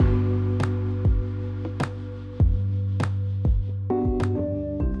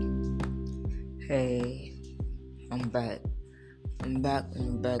back. I'm back.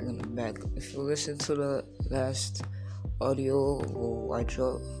 If you listen to the last audio or I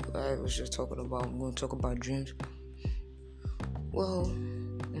dropped, I was just I'm going to talk about dreams. Well,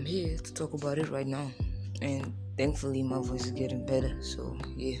 I'm here to talk about it right now. And thankfully, my voice is getting better. So,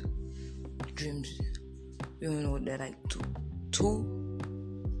 yeah. Dreams. You don't know what they're like.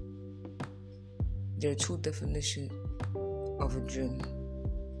 There are two definitions of a dream.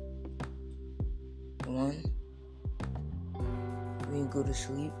 One, when you go to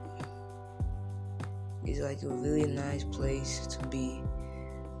sleep, it's like a really nice place to be,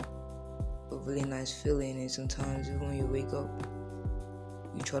 a really nice feeling, and sometimes when you wake up,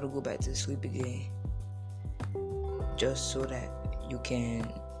 you try to go back to sleep again, just so that you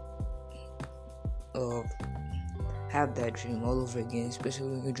can have that dream all over again, especially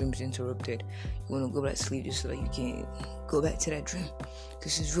when your dream is interrupted. You want to go back to sleep just so that you can go back to that dream,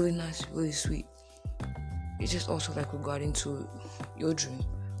 because it's really nice, really sweet. It's just also like regarding to your dream,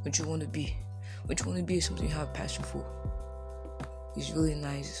 what you want to be. What you want to be is something you have passion for. It's really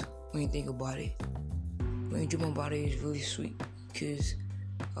nice when you think about it. When you dream about it, it's really sweet, because,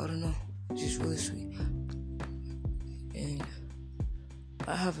 I don't know, it's just really sweet. And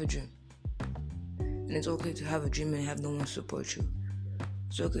I have a dream. And it's okay to have a dream and have no one support you.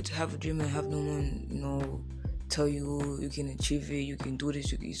 It's okay to have a dream and have no one, tell you you can achieve it, you can do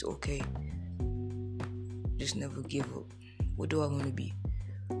this, it's okay. Just never give up. What do I want to be?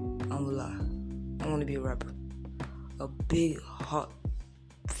 I'm gonna lie. I want to be a rapper. A big, hot,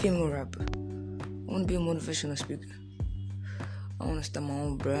 female rapper. I want to be a motivational speaker. I want to start my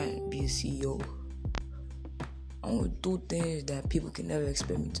own brand, be a CEO. I want to do things that people can never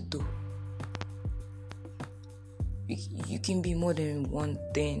expect me to do. You can be more than one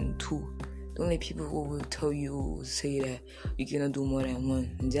thing, too. Don't let people who will tell you, say that you cannot do more than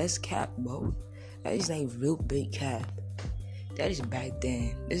one. That's cap, bro. That is like real big cap. That is back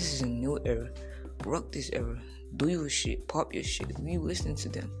then. This is a new era. Rock this era. Do your shit. Pop your shit. We listen to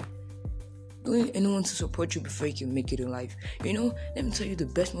them. Don't need anyone to support you before you can make it in life. Let me tell you, the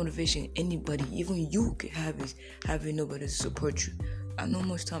best motivation anybody, even you, can have is having nobody to support you. I know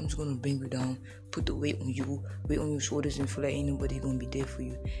most times it's gonna bring you down, put the weight on your shoulders, and feel like ain't nobody gonna be there for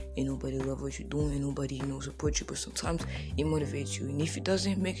you. Ain't nobody love what you're doing, ain't nobody, support you. But sometimes it motivates you. And if it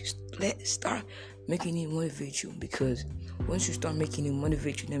doesn't start making it motivate you, because once you start making it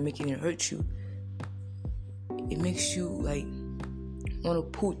motivate you and making it hurt you, it makes you like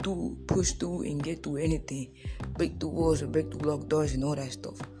want to push through and get through anything, break through walls and break through locked doors and all that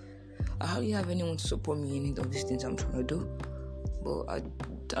stuff. I hardly have anyone to support me in any of these things I'm trying to do, but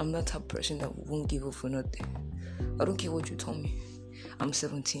I'm that type of person that won't give up for nothing. I don't care what you told me. I'm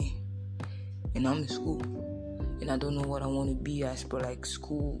 17 and I'm in school, and I don't know what I want to be as per like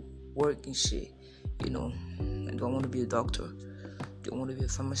school, work and shit. Do I want to be a doctor? Do I want to be a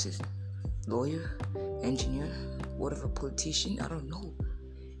pharmacist, lawyer, engineer, whatever, politician? I don't know.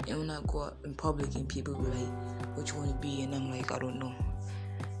 And when I go out in public and people be like, what you want to be? And I'm like, I don't know.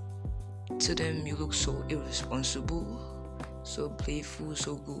 To them, you look so irresponsible, so playful,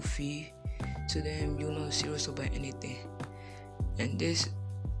 so goofy. To them, you're not serious about anything. And this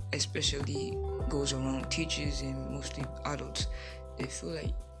especially goes around teachers and mostly adults. They feel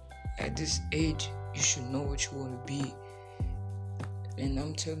like at this age, you should know what you want to be. And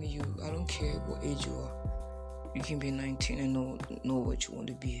I'm telling you, I don't care what age you are. You can be 19 and know what you want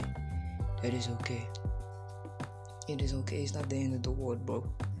to be. That is okay. It is okay. It's not the end of the world, bro.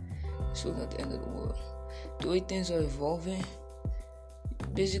 It's really not the end of the world. The way things are evolving,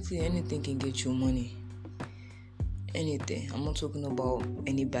 basically anything can get you money. Anything. I'm not talking about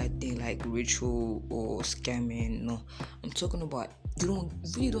any bad thing like ritual or scamming. No, I'm talking about you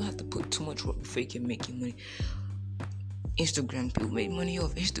really don't have to put too much work before you can make your money. Instagram, people make money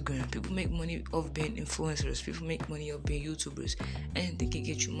off Instagram. People make money off being influencers. People make money off being YouTubers. Anything can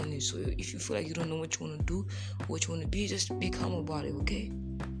get you money. So if you feel like you don't know what you want to do, what you want to be, just become about it, okay?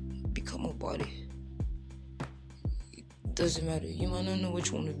 Become about it. It doesn't matter. You might not know what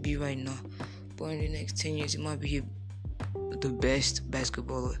you want to be right now, but in the next 10 years, you might be the best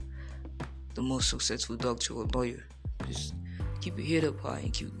basketballer, the most successful doctor or lawyer. Just keep your head up high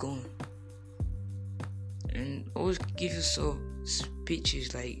and keep going. And always give yourself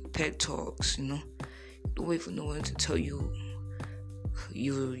speeches like pep talks, Don't wait for no one to tell you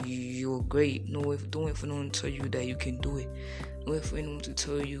you're great. Don't wait for no one to tell you that you can do it. Don't wait for anyone to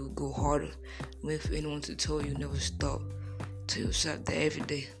tell you go harder. Don't wait for anyone to tell you never stop. Tell yourself that every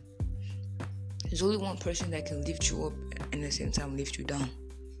day. There's only one person that can lift you up and at the same time lift you down.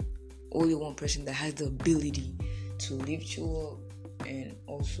 Only one person that has the ability to lift you up and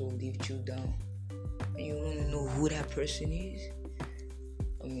also lift you down. and you want to know who that person is,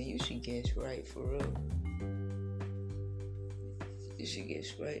 I mean, you should guess right for real. You should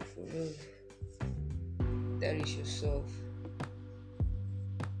guess right for real. That is yourself.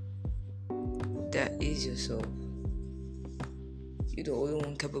 That is yourself. You're the only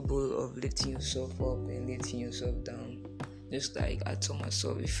one capable of lifting yourself up and lifting yourself down. Just like I told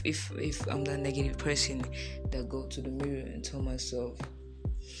myself, if I'm that negative person that go to the mirror and tell myself,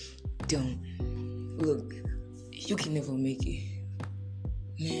 damn, look, you can never make it.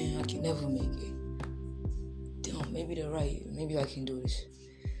 Man, I can never make it. Damn, maybe they're right. Maybe I can do this.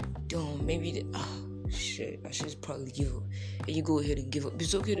 Damn, maybe shit, I should probably give up. And you go ahead and give up.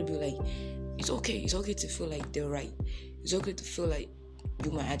 It's okay to be like, it's okay. It's okay to feel like they're right. It's okay to feel like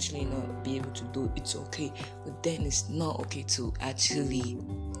you might actually not be able to do it. It's okay. But then it's not okay to actually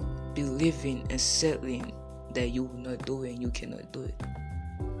be living and settling that you will not do it and you cannot do it.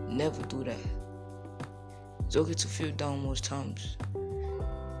 Never do that. It's okay to feel down most times.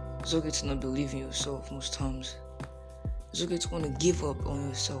 It's okay to not believe in yourself most times. It's okay to want to give up on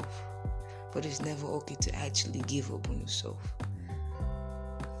yourself. But it's never okay to actually give up on yourself.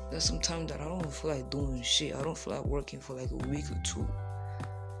 There's some times that I don't feel like doing shit. I don't feel like working for like a week or two.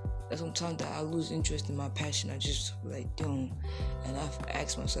 There's some times that I lose interest in my passion. I just like, damn. And I've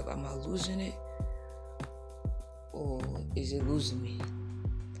asked myself, am I losing it? Or is it losing me?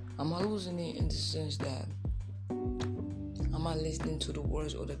 Am I losing it in the sense that am I listening to the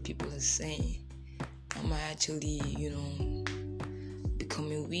words other people are saying? Am I actually,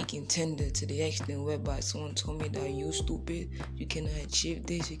 becoming weak and tender to the extent whereby someone told me that you're stupid, you cannot achieve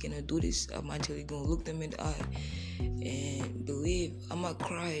this, you cannot do this? I'm actually going to look them in the eye and believe. I might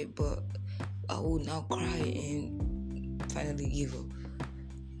cry, but I will not cry and finally give up.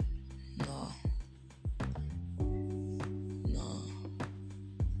 No.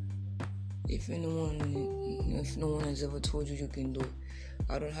 If no one has ever told you can do it,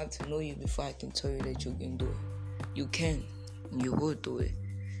 I don't have to know you before I can tell you that you can do it. You can. You will do it.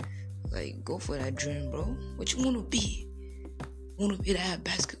 Like, go for that dream, bro. What you want to be? Want to be that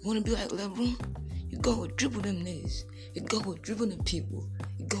basket? Want to be like LeBron? You go dribble them niggas. You go dribble them people.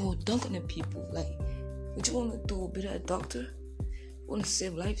 You go dunk on them people. Like, what you want to do? Be that doctor? Want to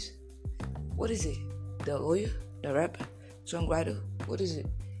save lives? What is it? The lawyer? The rapper? Songwriter? What is it?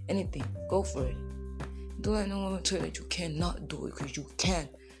 Anything. Go for it. Don't let no one tell you that you cannot do it, because you can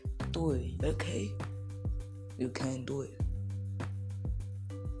do it, okay? You can do it.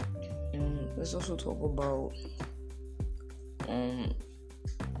 Let's also talk about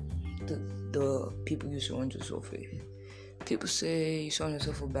the people you surround yourself with. People say you surround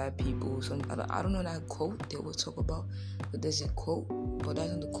yourself with bad people. I don't know that quote they will talk about, but there's a quote, but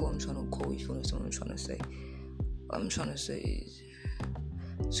that's not the quote I'm trying to quote, if you understand what I'm trying to say. What I'm trying to say is,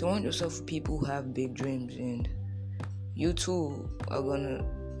 surround yourself with people who have big dreams, and you too are gonna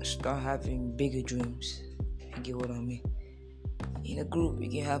start having bigger dreams. You get what I mean? In a group, you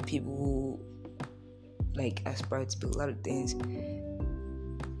can have people who aspire to do a lot of things.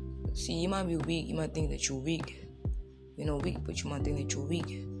 See, you might be weak. You might think that you're weak. You're not weak, but you might think that you're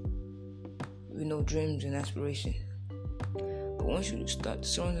weak with no dreams and aspiration. But once you start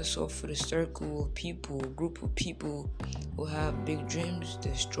surrounding yourself with a circle of people, a group of people who have big dreams,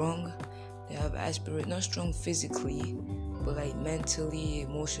 they're strong, they have aspiration, not strong physically, but mentally,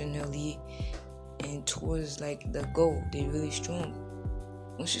 emotionally, and towards the goal, they're really strong.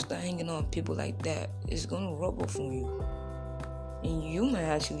 Once you start hanging on people like that, it's gonna rub off on you, and you might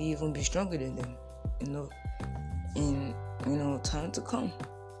actually even be stronger than them, in time to come.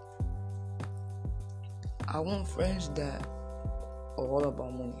 I want friends that are all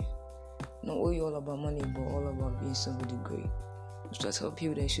about money. Not only all about money, but all about being somebody great. So I tell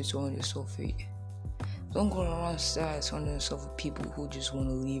people they should surround yourself with. Don't go around sad surrounding yourself with people who just want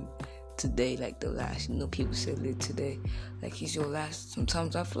to leave today like the last. People say live today like it's your last.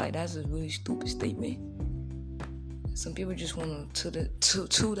 Sometimes I feel like that's a really stupid statement. Some people just want to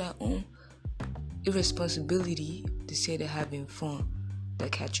that own irresponsibility to say they're having fun, they're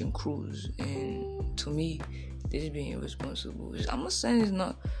catching cruise, and to me, this is being irresponsible. I'm not saying it's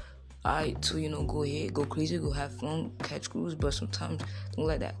not alright to go ahead, go crazy, go have fun, catch cruise, but sometimes don't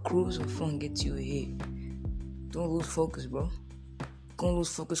let that cruise or fun get you ahead. Don't lose focus, bro. You gonna lose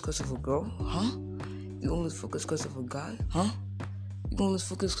focus because of a girl, huh? You gonna lose focus because of a guy, huh? You gonna lose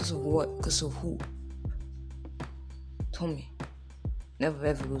focus because of what? Because of who? Tell me. Never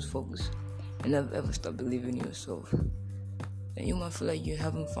ever lose focus, and never ever stop believing in yourself. And you might feel like you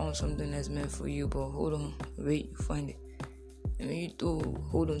haven't found something that's meant for you, but hold on, wait, you find it. And when you do,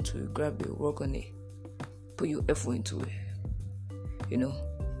 hold on to it, grab it, work on it, put your effort into it.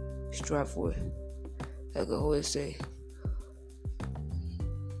 Strive for it. Like I always say,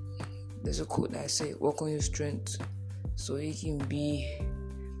 there's a quote that I say, work on your strengths so you can be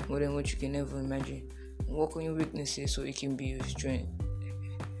more than what you can ever imagine. Work on your weaknesses so it can be your strength.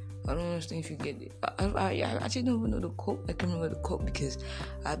 I don't understand if you get it. I actually don't even know the quote. I can't remember the quote because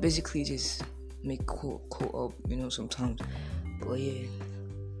I basically just make quote up, sometimes. But yeah,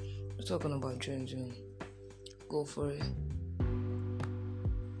 we're talking about dreams, go for it.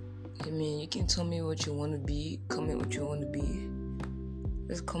 I mean, you can tell me what you want to be, comment what you want to be.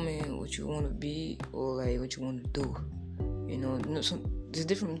 Just comment what you want to be or like what you want to do. There's a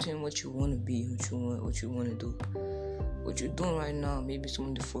difference between what you want to be and what you want to do. What you're doing right now, maybe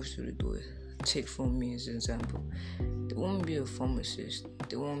someone forced you to do it. Take from me as an example. They want me to be a pharmacist.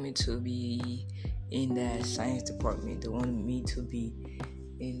 They want me to be in that science department. They want me to be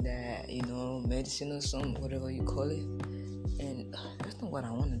in that, medicine or something, whatever you call it. And that's not what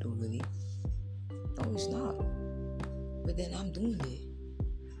I want to do, really. No, it's not. But then I'm doing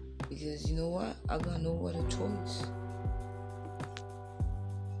it. Because you know what? I got no other choice.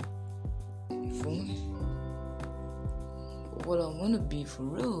 You feel me? What I want to be for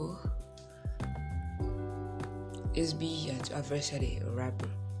real is be, I've already said it, a rapper.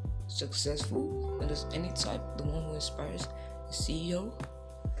 Successful, and just any type, the one who inspires, the CEO.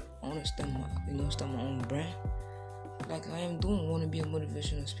 I want to start my own brand. Like I am doing, want to be a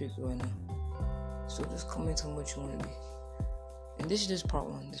motivational speaker right now. So just comment on what you want to be. And this is just part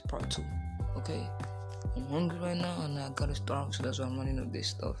 1, this part 2. Okay? I'm hungry right now and I gotta starve, so that's why I'm running up this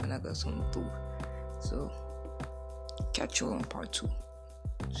stuff and I got something to do. So catch you on part 2.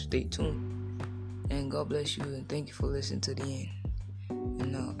 Stay tuned. And God bless you and thank you for listening to the end.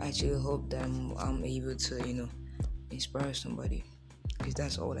 And I actually hope that I'm able to, inspire somebody. Because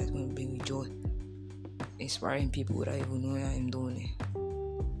that's all that's going to bring me joy. Inspiring people without even knowing I am doing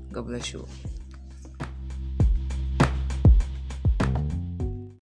it. God bless you.